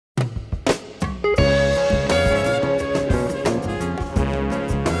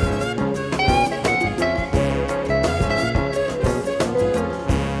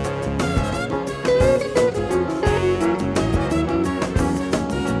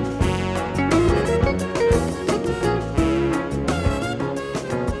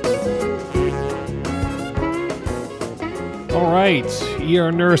right,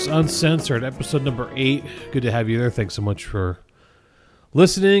 ER Nurse Uncensored, episode number 8. Good to have you there. Thanks so much for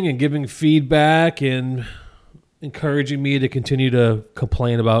listening and giving feedback and encouraging me to continue to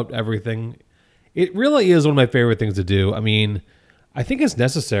complain about everything. It really is one of my favorite things to do. I mean, I think it's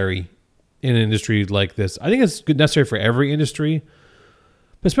necessary in an industry like this. I think it's necessary for every industry,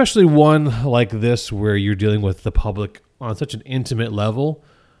 but especially one like this where you're dealing with the public on such an intimate level.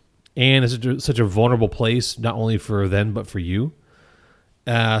 And it's such a vulnerable place, not only for them, but for you.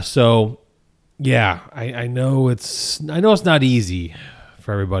 So, yeah, I know it's not easy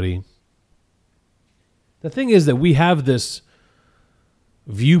for everybody. The thing is that we have this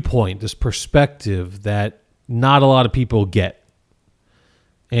viewpoint, this perspective that not a lot of people get.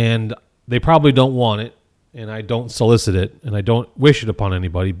 And they probably don't want it, and I don't solicit it, and I don't wish it upon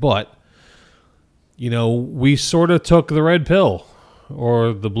anybody. But, we sort of took the red pill.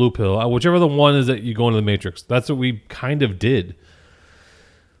 Or the blue pill, whichever the one is that you go into the matrix. That's what we kind of did.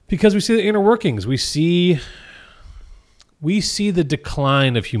 Because we see the inner workings. We see the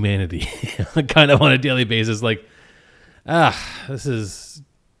decline of humanity kind of on a daily basis. Like, this is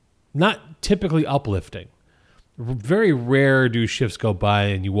not typically uplifting. Very rare do shifts go by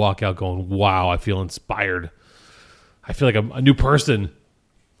and you walk out going, wow, I feel inspired. I feel like I'm a new person.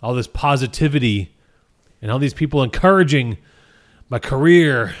 All this positivity and all these people encouraging my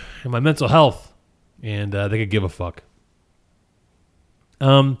career and my mental health, and they could give a fuck.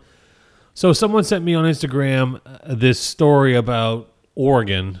 So someone sent me on Instagram this story about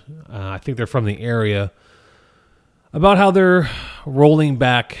Oregon. I think they're from the area, about how they're rolling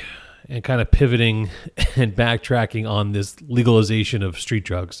back and kind of pivoting and backtracking on this legalization of street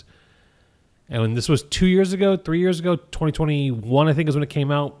drugs. And when this was 2 years ago, 3 years ago, 2021, I think is when it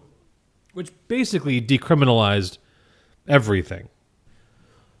came out, which basically decriminalized everything.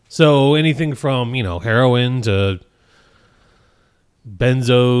 So anything from, heroin to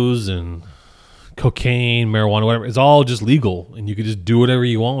benzos and cocaine, marijuana, whatever, it's all just legal and you can just do whatever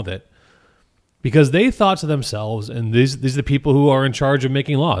you want with it. Because they thought to themselves, and these are the people who are in charge of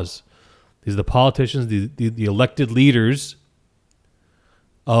making laws. These are the politicians, the elected leaders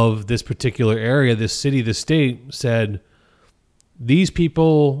of this particular area, this city, this state, said, these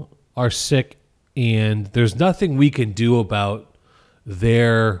people are sick and there's nothing we can do about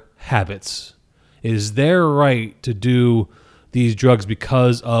their habits. It is their right to do these drugs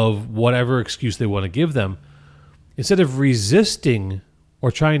because of whatever excuse they want to give them. Instead of resisting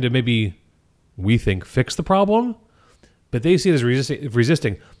or trying to maybe, we think, fix the problem, but they see it as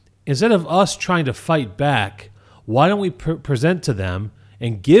resisting. Instead of us trying to fight back, why don't we present to them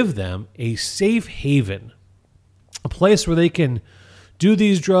and give them a safe haven, a place where they can do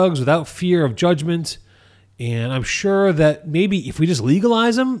these drugs without fear of judgment. And I'm sure that maybe if we just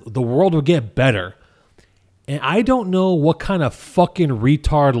legalize them, the world will get better. And I don't know what kind of fucking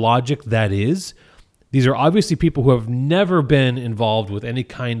retard logic that is. These are obviously people who have never been involved with any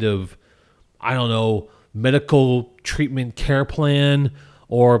kind of, medical treatment care plan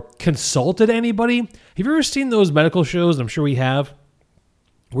or consulted anybody. Have you ever seen those medical shows? I'm sure we have.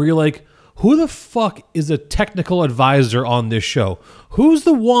 Where you're like, who the fuck is a technical advisor on this show? Who's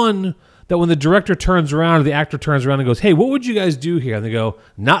the one that when the director turns around or the actor turns around and goes, hey, what would you guys do here? And they go,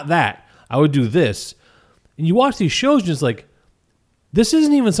 not that. I would do this. And you watch these shows just like, this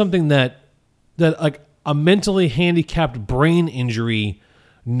isn't even something that like a mentally handicapped brain injury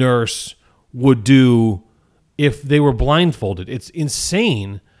nurse would do if they were blindfolded. It's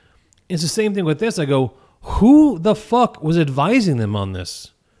insane. It's the same thing with this. I go, who the fuck was advising them on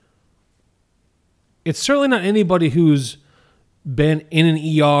this? It's certainly not anybody who's been in an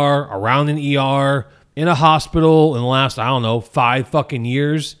ER, around an ER, in a hospital in the last, 5 fucking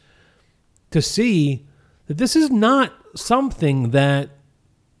years to see that this is not something that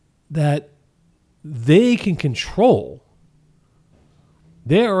they can control.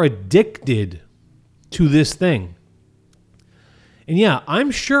 They are addicted to this thing. And yeah, I'm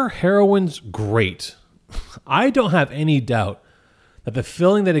sure heroin's great. I don't have any doubt that the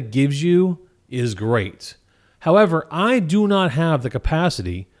feeling that it gives you is great. However, I do not have the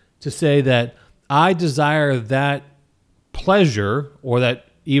capacity to say that I desire that pleasure or that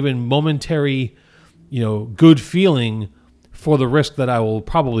even momentary, good feeling for the risk that I will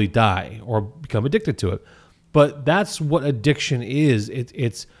probably die or become addicted to it. But that's what addiction is.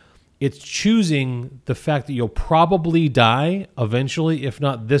 It's choosing the fact that you'll probably die eventually, if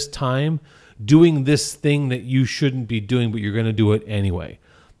not this time, doing this thing that you shouldn't be doing, but you're going to do it anyway.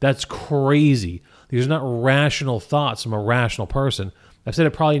 That's crazy. These are not rational thoughts from a rational person. I've said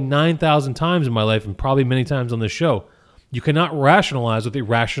it probably 9,000 times in my life and probably many times on this show. You cannot rationalize with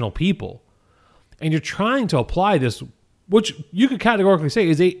irrational people. And you're trying to apply this which you could categorically say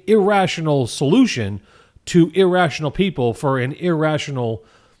is a irrational solution to irrational people for an irrational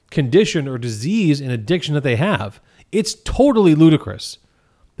condition or disease and addiction that they have. It's totally ludicrous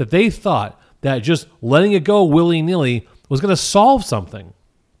that they thought that just letting it go willy-nilly was going to solve something.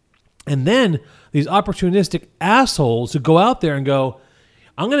 And then these opportunistic assholes who go out there and go,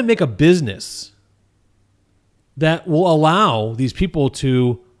 I'm going to make a business that will allow these people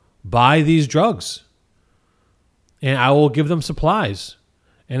to buy these drugs. And I will give them supplies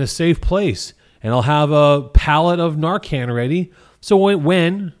and a safe place. And I'll have a pallet of Narcan ready. So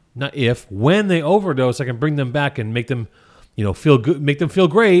when they overdose, I can bring them back and make them, feel good, make them feel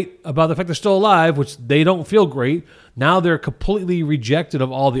great about the fact they're still alive, which they don't feel great. Now they're completely rejected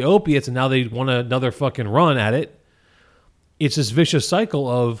of all the opiates, and now they want another fucking run at it. It's this vicious cycle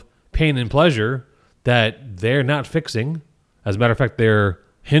of pain and pleasure that they're not fixing. As a matter of fact, they're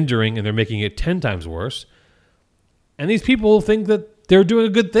hindering and they're making it 10 times worse. And these people think that they're doing a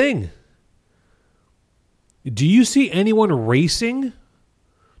good thing. Do you see anyone racing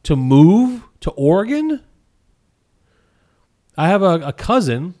to move to Oregon? I have a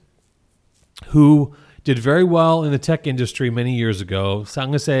cousin who did very well in the tech industry many years ago. So I'm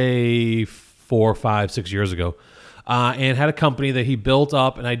going to say 4, 5, 6 years ago. And had a company that he built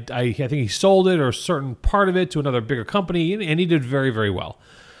up, and I think he sold it or a certain part of it to another bigger company, and he did very, very well.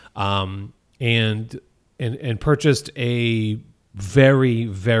 And purchased a very,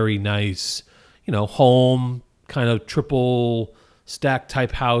 very nice, home, kind of triple stack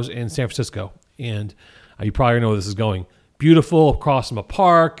type house in San Francisco. And you probably know where this is going. Beautiful, across from a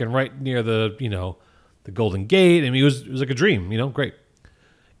park and right near the Golden Gate. I mean, it was like a dream, great.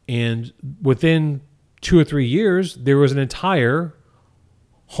 And within 2 or 3 years, there was an entire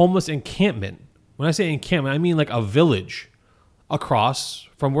homeless encampment. When I say encampment, I mean like a village across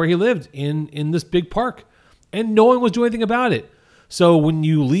from where he lived in this big park. And no one was doing anything about it. So when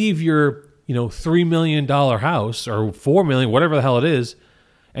you leave your, $3 million house or $4 million, whatever the hell it is,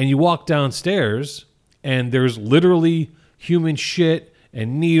 and you walk downstairs and there's literally human shit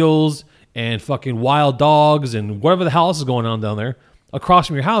and needles and fucking wild dogs and whatever the hell else is going on down there across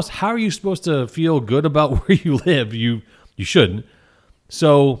from your house, how are you supposed to feel good about where you live? You shouldn't.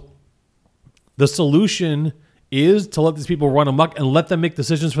 So the solution is to let these people run amok and let them make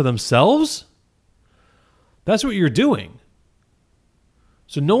decisions for themselves. That's what you're doing.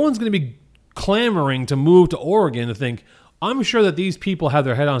 So no one's going to be clamoring to move to Oregon to think, I'm sure that these people have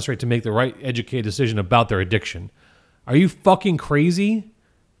their head on straight to make the right educated decision about their addiction. Are you fucking crazy?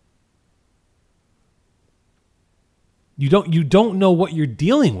 You don't know what you're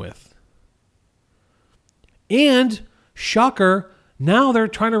dealing with. And, shocker, now they're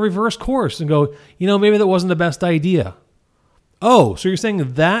trying to reverse course and go, maybe that wasn't the best idea. Oh, so you're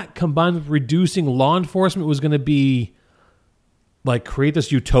saying that combined with reducing law enforcement was going to be like create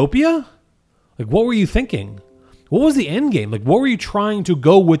this utopia? Like, what were you thinking? What was the end game? Like, what were you trying to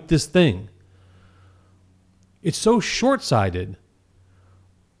go with this thing? It's so short-sighted.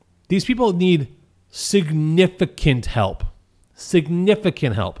 These people need significant help.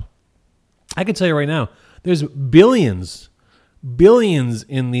 Significant help. I can tell you right now, there's billions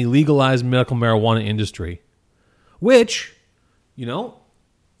in the legalized medical marijuana industry, which,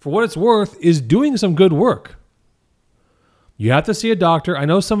 for what it's worth, is doing some good work. You have to see a doctor. I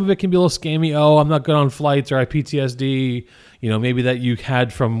know some of it can be a little scammy. Oh, I'm not good on flights, or I have PTSD, maybe that you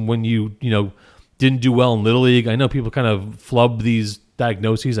had from when you didn't do well in Little League. I know people kind of flub these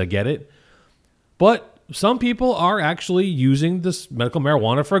diagnoses. I get it. But some people are actually using this medical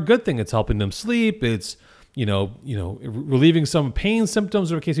marijuana for a good thing. It's helping them sleep. It's, relieving some pain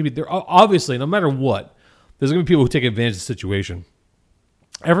symptoms or a case may be. There obviously, no matter what, there's going to be people who take advantage of the situation.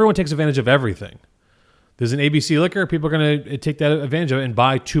 Everyone takes advantage of everything. There's an ABC liquor. People are going to take that advantage of it and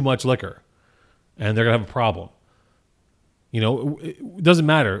buy too much liquor. And they're going to have a problem. It doesn't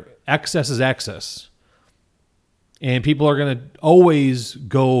matter. Excess is excess. And people are going to always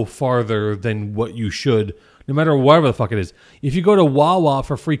go farther than what you should, no matter whatever the fuck it is. If you go to Wawa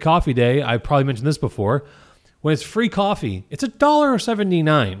for free coffee day, I probably mentioned this before, when it's free coffee, it's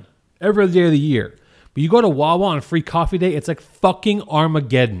 $1.79 every day of the year. But you go to Wawa on free coffee day, it's like fucking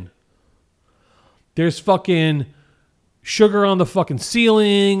Armageddon. There's fucking sugar on the fucking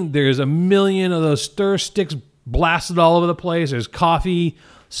ceiling. There's a million of those stir sticks blasted all over the place. There's coffee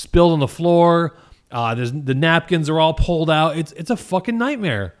spilled on the floor. The napkins are all pulled out. It's a fucking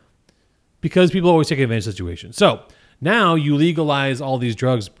nightmare because people always take advantage of the situation. So now you legalize all these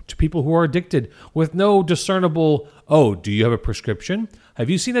drugs to people who are addicted with no discernible, do you have a prescription? Have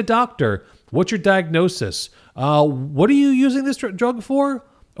you seen a doctor? What's your diagnosis? What are you using this drug for?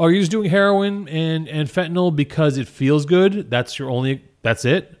 Oh, you're just doing heroin and fentanyl because it feels good. That's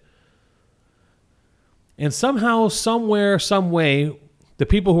it. And somehow, somewhere, some way, the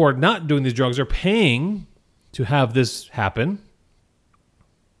people who are not doing these drugs are paying to have this happen,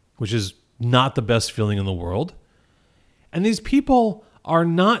 which is not the best feeling in the world. And these people are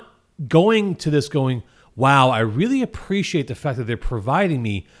not going to this going, wow, I really appreciate the fact that they're providing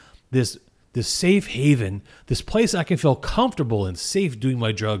me this safe haven, this place I can feel comfortable and safe doing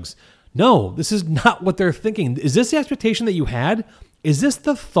my drugs. No, this is not what they're thinking. Is this the expectation that you had? Is this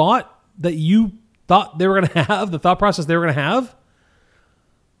the thought that you thought they were going to have, the thought process they were going to have?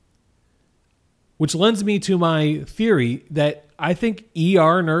 Which lends me to my theory that I think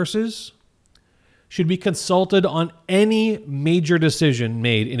ER nurses should be consulted on any major decision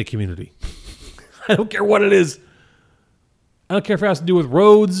made in a community. I don't care what it is. I don't care if it has to do with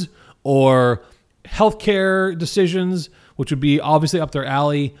roads or healthcare decisions, which would be obviously up their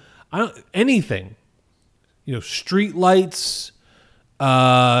alley. Anything. Street lights,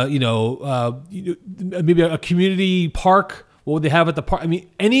 maybe a community park. What would they have at the park? I mean,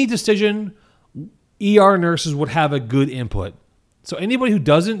 any decision, ER nurses would have a good input. So anybody who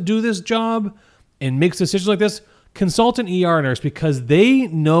doesn't do this job and makes decisions like this, consult an ER nurse, because they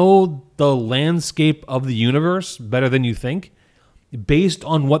know the landscape of the universe better than you think based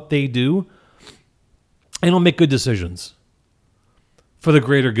on what they do, and they'll make good decisions for the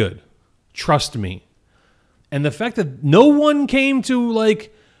greater good. Trust me. And the fact that no one came to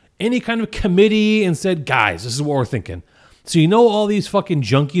any kind of committee and said, guys, this is what we're thinking. So all these fucking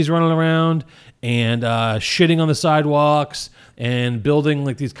junkies running around and shitting on the sidewalks and building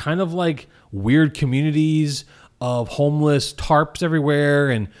these kind of weird communities of homeless tarps everywhere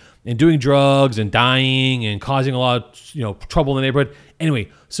and doing drugs and dying and causing a lot of trouble in the neighborhood. Anyway,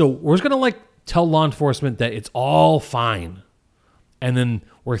 so we're just gonna tell law enforcement that it's all fine, and then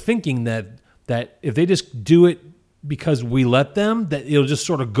we're thinking that if they just do it because we let them, that it'll just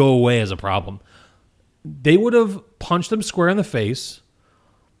sort of go away as a problem. They would have punched them square in the face,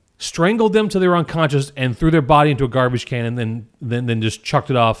 strangled them till they were unconscious, and threw their body into a garbage can, and then just chucked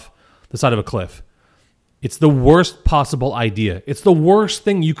it off the side of a cliff. It's the worst possible idea. It's the worst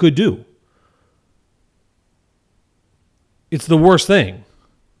thing you could do. It's the worst thing.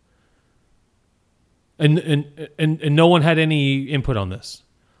 And no one had any input on this.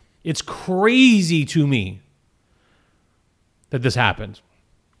 It's crazy to me that this happened.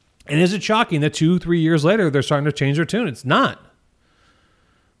 And is it shocking that 2-3 years later they're starting to change their tune? It's not.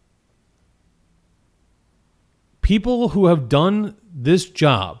 People who have done this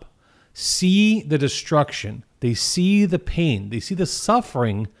job see the destruction, they see the pain, they see the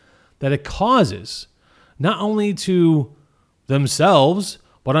suffering that it causes, not only to themselves,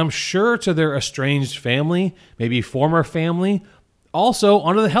 but I'm sure to their estranged family, maybe former family, also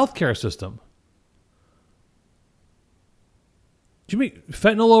onto the healthcare system. Do you mean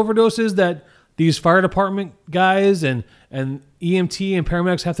fentanyl overdoses that these fire department guys and EMT and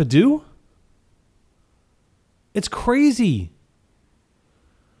paramedics have to do? It's crazy.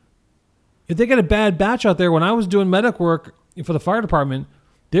 If they get a bad batch out there, when I was doing medic work for the fire department,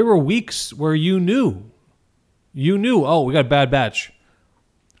 there were weeks where you knew, oh, we got a bad batch.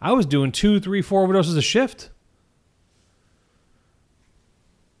 I was doing 2, 3, 4 overdoses a shift.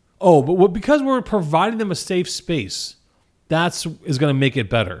 Oh, but because we're providing them a safe space, that's is going to make it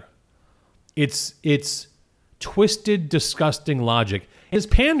better. It's twisted, disgusting logic. It's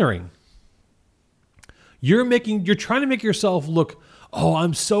pandering. You're trying to make yourself look, oh,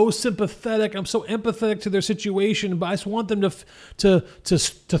 I'm so sympathetic, I'm so empathetic to their situation, but I just want them to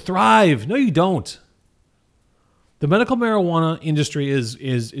thrive. No, you don't. The medical marijuana industry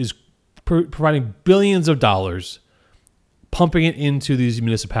is providing billions of dollars, pumping it into these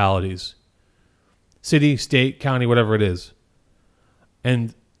municipalities, city, state, county, whatever it is.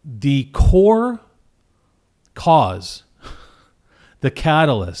 And the core cause, the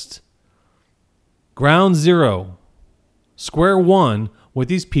catalyst, ground zero, square one with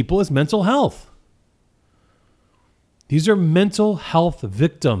these people is mental health. These are mental health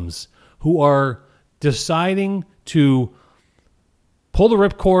victims who are deciding to pull the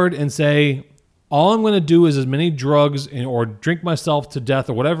ripcord and say, all I'm going to do is as many drugs or drink myself to death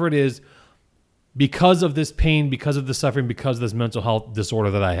or whatever it is because of this pain, because of the suffering, because of this mental health disorder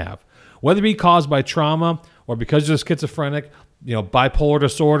that I have. Whether it be caused by trauma or because you're schizophrenic, bipolar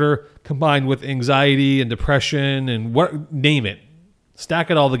disorder combined with anxiety and depression and name it. Stack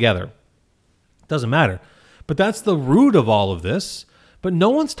it all together. It doesn't matter. But that's the root of all of this. But no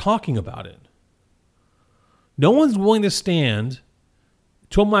one's talking about it. No one's willing to stand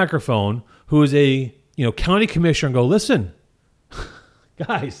to a microphone who is a county commissioner and go, listen,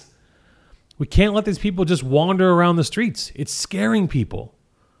 Guys, we can't let these people just wander around the streets. It's scaring people.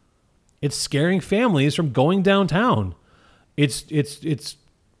 It's scaring families from going downtown. It's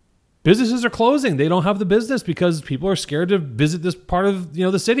businesses are closing. They don't have the business because people are scared to visit this part of,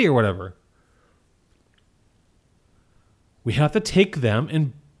 the city or whatever. We have to take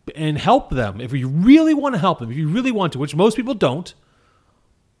them and help them. If we really want to help them, if you really want to, which most people don't,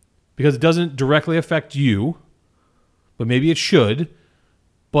 because it doesn't directly affect you, but maybe it should.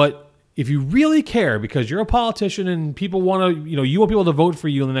 But if you really care because you're a politician and people want to, you want people to vote for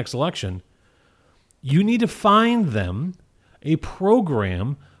you in the next election, you need to find them a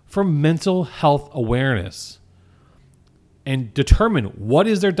program for mental health awareness and determine what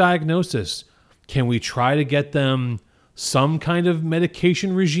is their diagnosis. Can we try to get them some kind of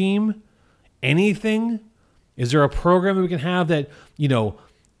medication regime? Anything? Is there a program that we can have that,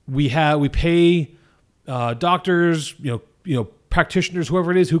 we pay doctors, practitioners,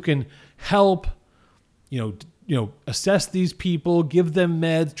 whoever it is, who can help, assess these people, give them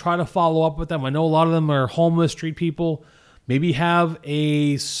meds, try to follow up with them. I know a lot of them are homeless, street people. Maybe have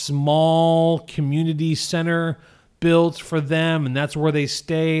a small community center built for them, and that's where they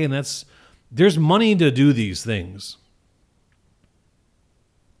stay. And there's money to do these things.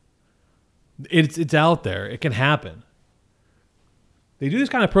 It's out there. It can happen. They do these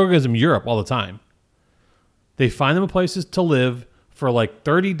kind of programs in Europe all the time. They find them places to live for like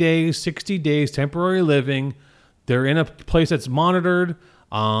 30 days, 60 days, temporary living. They're in a place that's monitored.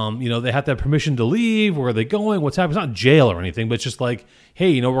 They have to have permission to leave. Where are they going? What's happening? It's not jail or anything, but it's just like,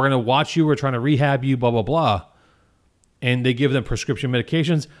 hey, we're going to watch you. We're trying to rehab you, blah, blah, blah. And they give them prescription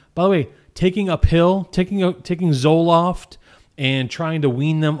medications. By the way, taking a pill, taking Zoloft and trying to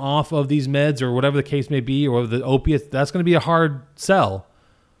wean them off of these meds or whatever the case may be, or the opiates, that's going to be a hard sell.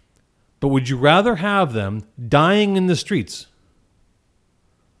 But would you rather have them dying in the streets?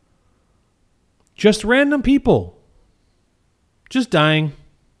 Just random people. Just dying.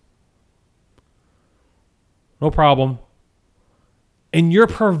 No problem. And you're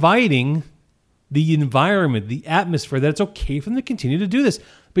providing the environment, the atmosphere that it's okay for them to continue to do this.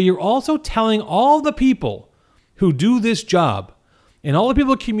 But you're also telling all the people who do this job and all the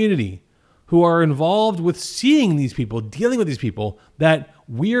people in the community who are involved with seeing these people, dealing with these people, that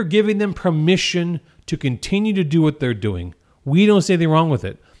we are giving them permission to continue to do what they're doing. We don't see anything wrong with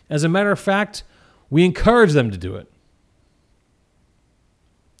it. As a matter of fact, we encourage them to do it.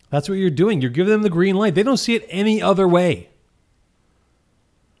 That's what you're doing. You're giving them the green light. They don't see it any other way.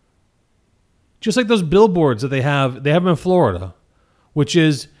 Just like those billboards that they have them in Florida, which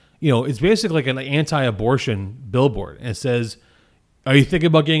is, it's basically like an anti-abortion billboard. And it says, are you thinking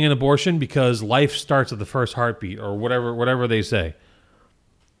about getting an abortion? Because life starts at the first heartbeat, or whatever they say.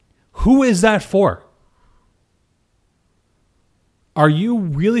 Who is that for? Are you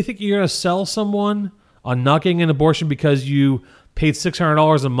really thinking you're going to sell someone on not getting an abortion because you paid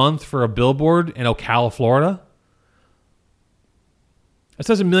 $600 a month for a billboard in Ocala, Florida? It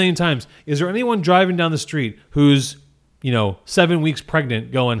says a million times. Is there anyone driving down the street who's, 7 weeks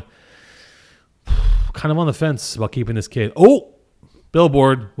pregnant going, kind of on the fence about keeping this kid? Oh,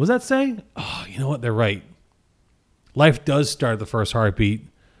 billboard. What does that say? Oh, you know what? They're right. Life does start at the first heartbeat.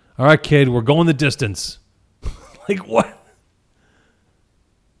 All right, kid, we're going the distance. Like, what?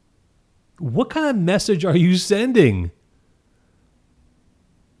 What kind of message are you sending?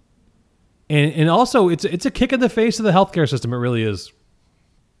 And also, it's a kick in the face of the healthcare system. It really is.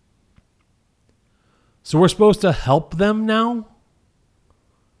 So we're supposed to help them now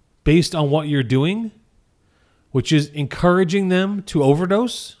based on what you're doing, which is encouraging them to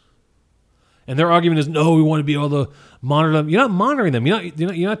overdose. And their argument is, no, we want to be able to monitor them. You're not monitoring them.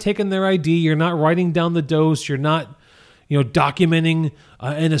 You're not taking their ID. You're not writing down the dose. You're not, documenting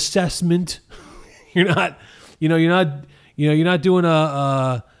an assessment. You're not doing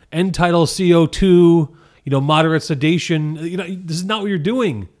a end tidal CO2, moderate sedation. This is not what you're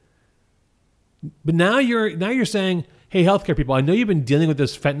doing. But now you're saying, hey, healthcare people, I know you've been dealing with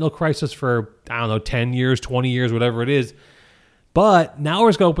this fentanyl crisis for, 10 years, 20 years, whatever it is. But now we're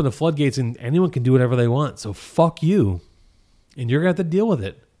just going to open the floodgates and anyone can do whatever they want. So fuck you. And you're going to have to deal with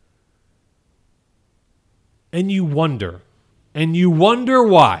it. And you wonder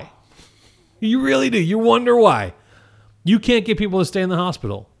why. You really do. You wonder why. You can't get people to stay in the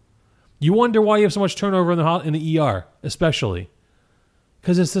hospital. You wonder why you have so much turnover in the ER, especially.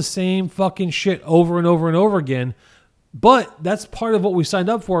 Because it's the same fucking shit over and over and over again. But that's part of what we signed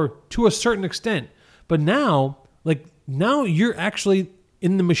up for to a certain extent. But now you're actually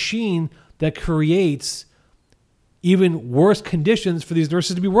in the machine that creates even worse conditions for these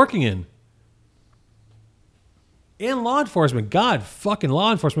nurses to be working in. And law enforcement. God, fucking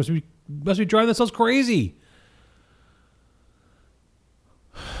law enforcement must be driving themselves crazy.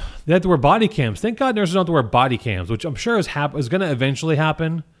 They have to wear body cams. Thank God nurses don't have to wear body cams, which I'm sure is going to eventually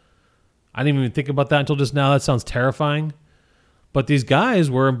happen. I didn't even think about that until just now. That sounds terrifying. But these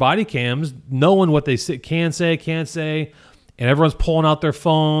guys wearing body cams, knowing what they can say, can't say, and everyone's pulling out their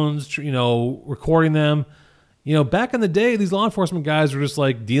phones, recording them. Back in the day, these law enforcement guys were just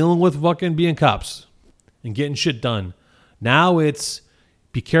like dealing with fucking being cops and getting shit done. Now it's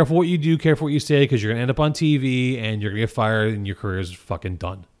be careful what you do, careful what you say, because you're going to end up on TV and you're going to get fired and your career is fucking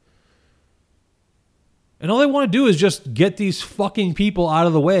done. And all they want to do is just get these fucking people out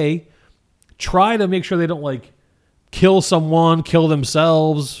of the way, try to make sure they don't like kill someone, kill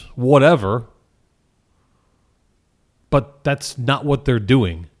themselves, whatever. But that's not what they're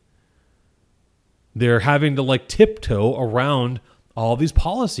doing. They're having to like tiptoe around all these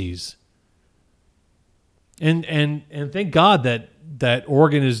policies. And thank God that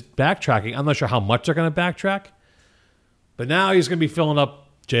Oregon is backtracking. I'm not sure how much they're going to backtrack. But now he's going to be filling up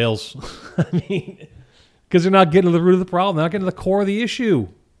jails. I mean, because they're not getting to the root of the problem. They're not getting to the core of the issue.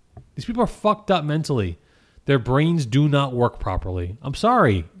 These people are fucked up mentally. Their brains do not work properly. I'm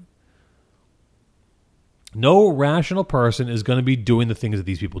sorry. No rational person is going to be doing the things that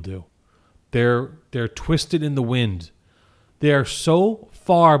these people do. They're twisted in the wind. They are so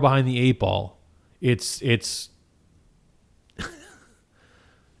far behind the eight ball. It's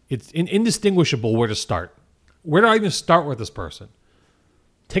indistinguishable where to start. Where do I even start with this person?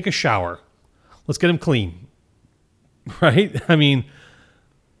 Take a shower. Let's get him clean. Right? I mean,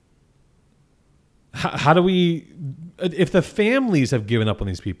 how do we... If the families have given up on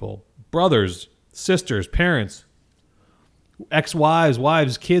these people, brothers, sisters, parents, ex-wives,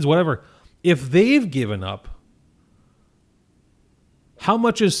 wives, kids, whatever, if they've given up, how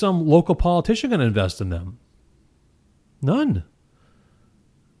much is some local politician going to invest in them? None.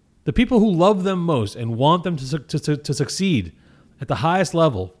 The people who love them most and want them to succeed at the highest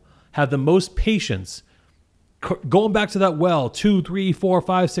level have the most patience, going back to that well 2, 3, 4,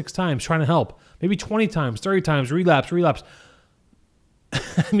 5, 6 times, trying to help. Maybe 20 times, 30 times, relapse.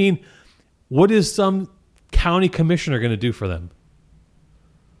 I mean, what is some county commissioner going to do for them?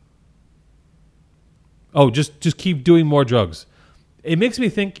 Oh, just keep doing more drugs. It makes me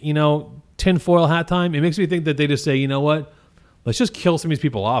think, tinfoil hat time. It makes me think that they just say, you know what? Let's just kill some of these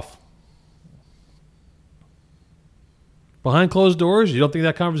people off. Behind closed doors, you don't think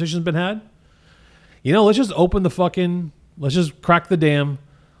that conversation's been had? Let's just let's just crack the dam.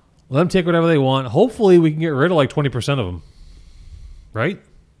 Let them take whatever they want. Hopefully we can get rid of like 20% of them. Right?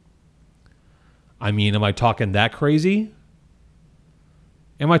 I mean, am I talking that crazy?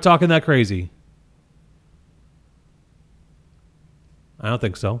 I don't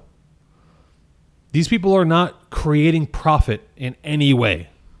think so. These people are not creating profit in any way.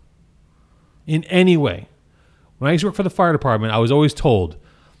 When I used to work for the fire department, I was always told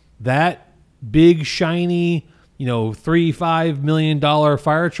that big, shiny, $3-5 million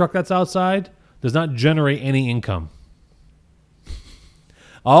fire truck that's outside does not generate any income.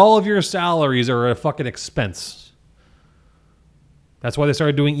 All of your salaries are a fucking expense. That's why they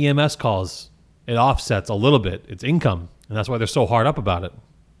started doing EMS calls. It offsets a little bit. It's income. And that's why they're so hard up about it.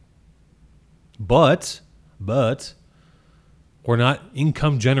 But we're not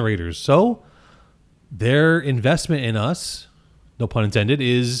income generators. So their investment in us, no pun intended,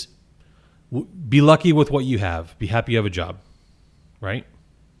 is be lucky with what you have. Be happy you have a job. Right?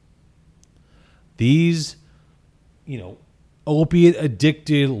 These, opiate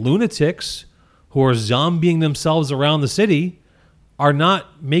addicted lunatics who are zombieing themselves around the city are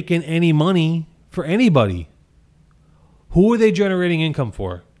not making any money for anybody. Who are they generating income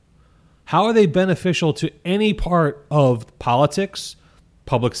for? How are they beneficial to any part of politics,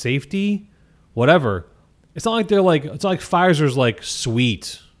 public safety, whatever? It's not like it's not like Pfizer's like,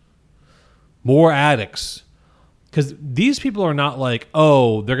 sweet, more addicts. Because these people are not like,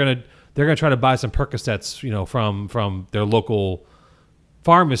 oh, they're gonna try to buy some Percocets, from their local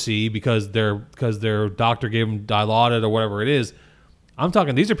pharmacy because their doctor gave them Dilaudid or whatever it is. I'm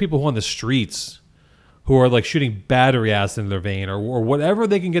talking, these are people who are on the streets who are like shooting battery acid in their vein or whatever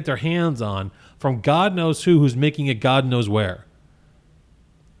they can get their hands on from God knows who's making it God knows where.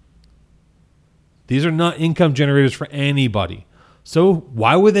 These are not income generators for anybody. So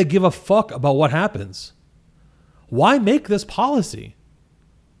why would they give a fuck about what happens? Why make this policy?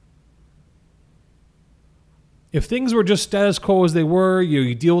 If things were just status quo as they were,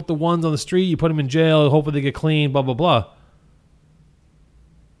 you deal with the ones on the street, you put them in jail, hopefully they get clean, blah, blah, blah.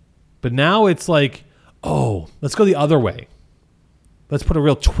 But now it's like, oh, let's go the other way. Let's put a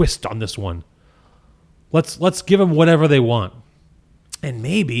real twist on this one. Let's give them whatever they want. And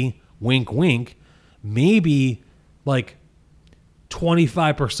maybe, wink, wink, maybe like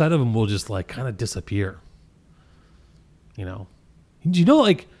 25% of them will just like kind of disappear. You know? Do you know,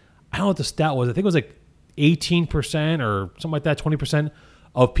 like, I don't know what the stat was. I think it was like 18% or something like that, 20%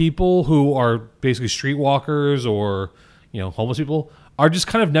 of people who are basically streetwalkers or, homeless people are just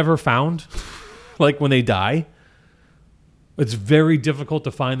kind of never found. Like when they die, it's very difficult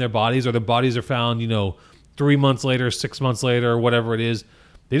to find their bodies, or their bodies are found, 3 months later, 6 months later, whatever it is.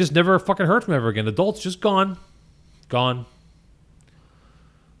 They just never fucking heard from ever again. Adults just gone.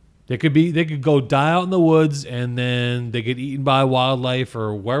 They could go die out in the woods, and then they get eaten by wildlife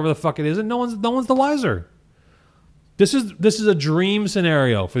or wherever the fuck it is, and no one's the wiser. This is a dream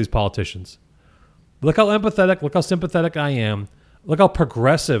scenario for these politicians. Look how empathetic, look how sympathetic I am. Look how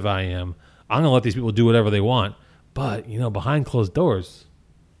progressive I am. I'm going to let these people do whatever they want. But, behind closed doors,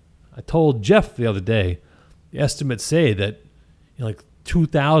 I told Jeff the other day, the estimates say that like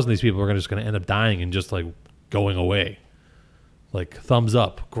 2,000 of these people are just going to end up dying and just like going away. Like, thumbs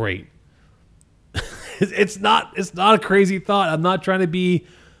up, great. It's not a crazy thought. I'm not trying to be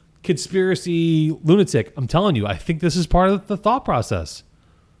conspiracy lunatic. I'm telling you, I think this is part of the thought process.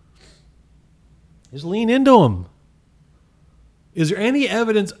 Just lean into them. Is there any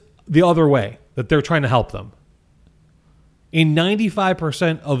evidence the other way that they're trying to help them? In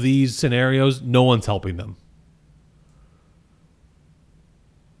 95% of these scenarios, no one's helping them.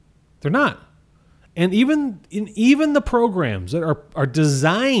 They're not. And even the programs that are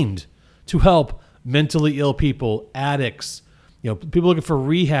designed to help mentally ill people, addicts, people looking for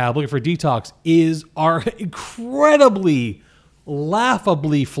rehab, looking for detox, are incredibly,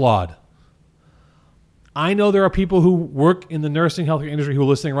 laughably flawed. I know there are people who work in the nursing healthcare industry who are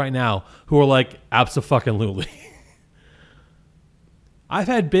listening right now who are like, abso-fucking-lutely. I've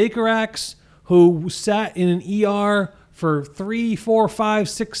had Baker Acts who sat in an ER for 3, 4, 5,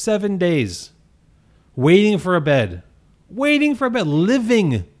 6, 7 days. Waiting for a bed, living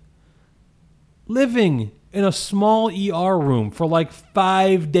in a small ER room for like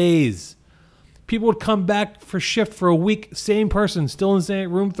 5 days. People would come back for shift for a week, same person, still in the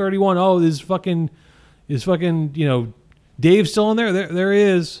room 31. Oh, is fucking, Dave still in there? There he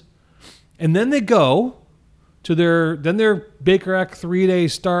is. And then they go to their Baker Act 3-day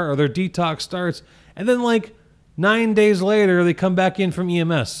start, or their detox starts, and then like 9 days later, they come back in from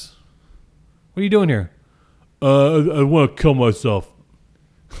EMS. What are you doing here? I want to kill myself.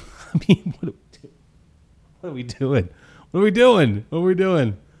 I mean, what are we doing? What are we doing?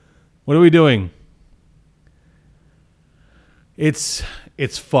 It's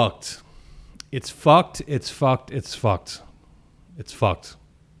fucked. It's fucked.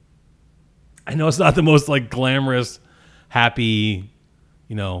 I know it's not the most like glamorous, happy,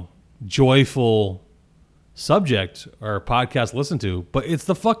 joyful subject or podcast to listen to, but it's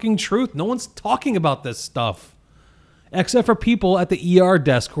the fucking truth. No one's talking about this stuff except for people at the ER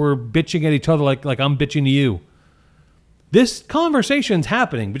desk who are bitching at each other like I'm bitching to you. This conversation's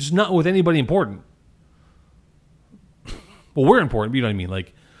happening, but just not with anybody important. Well, we're important, but you know what I mean?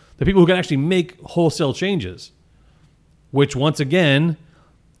 Like the people who can actually make wholesale changes, which once again,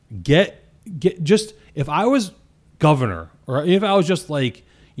 just if I was governor, or if I was just like,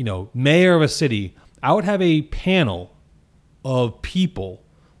 mayor of a city, I would have a panel of people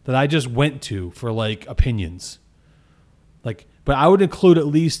that I just went to for like opinions. But I would include at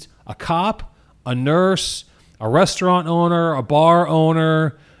least a cop, a nurse, a restaurant owner, a bar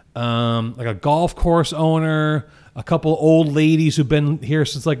owner, like a golf course owner, a couple old ladies who've been here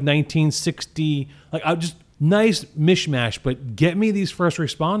since like 1960. Like, I just nice mishmash, but get me these first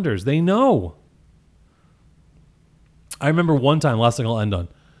responders. They know. I remember one time, last thing I'll end on.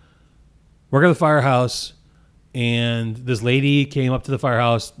 Work at the firehouse, and this lady came up to the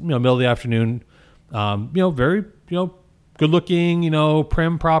firehouse, middle of the afternoon, very, good looking,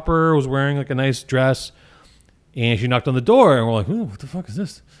 prim, proper, was wearing like a nice dress, and she knocked on the door, and we're like, ooh, what the fuck is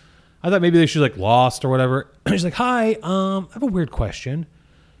this? I thought maybe she was like lost or whatever. She's like, hi, I have a weird question.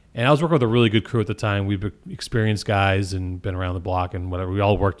 And I was working with a really good crew at the time. We've experienced guys and been around the block and whatever. We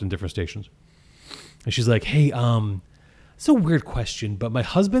all worked in different stations. And she's like, hey, it's a weird question, but my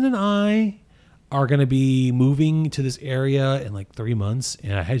husband and I are going to be moving to this area in like 3 months,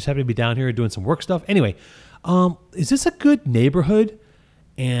 and I just happen to be down here doing some work stuff. Anyway, is this a good neighborhood?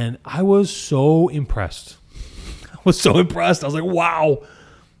 And I was so impressed. I was like, wow.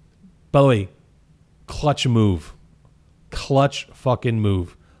 By the way, clutch fucking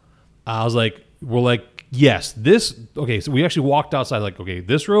move. I was like, we're like, yes, okay, so we actually walked outside like, okay,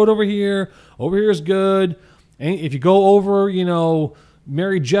 this road over here is good. And if you go over,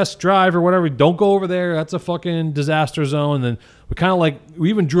 Mary Jess Drive or whatever. Don't go over there. That's a fucking disaster zone. And then we kind of like, we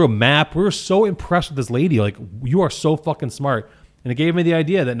even drew a map. We were so impressed with this lady. Like, you are so fucking smart. And it gave me the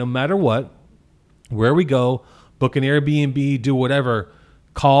idea that no matter what, where we go, book an Airbnb, do whatever,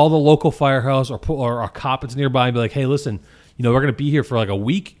 call the local firehouse or a cop that's nearby and be like, hey, listen, we're going to be here for like a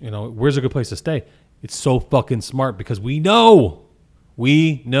week. Where's a good place to stay? It's so fucking smart because we know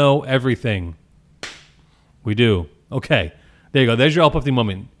everything. We do. Okay. There you go. There's your uplifting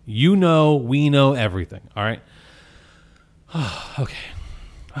moment. We know everything. All right. Okay.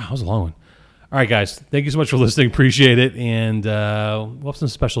 Wow, that was a long one. All right, guys. Thank you so much for listening. Appreciate it. And we'll have some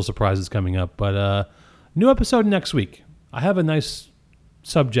special surprises coming up. But new episode next week. I have a nice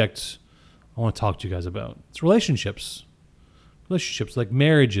subject I want to talk to you guys about. It's relationships. Relationships like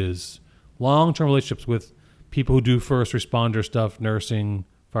marriages, long-term relationships with people who do first responder stuff, nursing,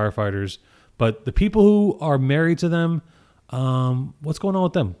 firefighters. But the people who are married to them, what's going on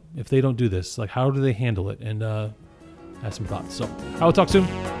with them if they don't do this? Like, how do they handle it? And have some thoughts. So I will talk soon.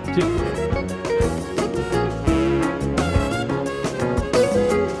 See you.